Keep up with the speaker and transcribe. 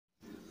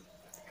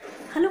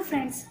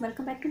Friends,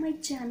 welcome back to my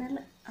channel.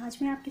 आज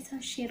मैं आपके साथ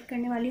शेयर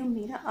करने वाली हूँ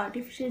मेरा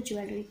आर्टिफिशियल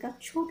ज्वेलरी का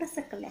छोटा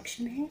सा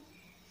कलेक्शन है।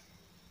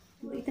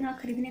 इतना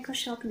ख़रीदने का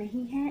शौक़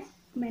नहीं है।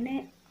 मैंने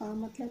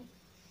मतलब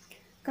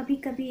कभी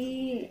कभी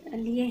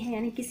लिए हैं,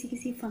 यानी किसी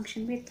किसी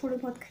फंक्शन में थोड़े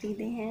बहुत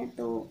ख़रीदे हैं,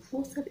 तो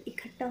वो सब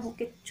इकट्ठा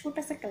होकर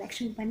छोटा सा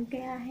कलेक्शन बन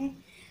गया है।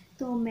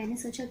 तो मैंने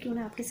सोचा क्यों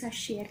ना आपके साथ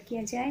शेयर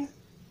किया जाए।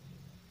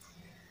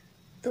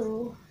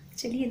 तो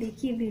चलिए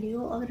देखिए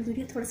वीडियो। अगर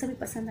वीडियो थोड़ा सा भी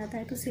पसंद आता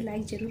है तो उसे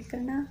लाइक ज़रूर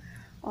करना,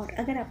 और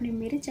अगर आपने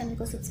मेरे चैनल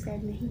को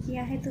सब्सक्राइब नहीं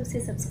किया है तो उसे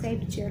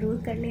सब्सक्राइब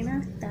ज़रूर कर लेना,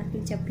 ताकि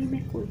जब भी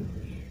मैं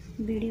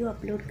कोई वीडियो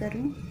अपलोड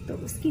करूं तो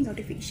उसकी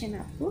नोटिफिकेशन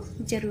आपको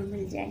ज़रूर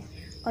मिल जाए।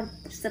 और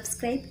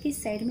सब्सक्राइब के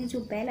साइड में जो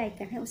बेल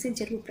आइकन है उसे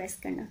ज़रूर प्रेस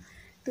करना।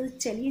 तो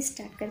चलिए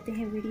स्टार्ट करते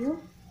हैं वीडियो।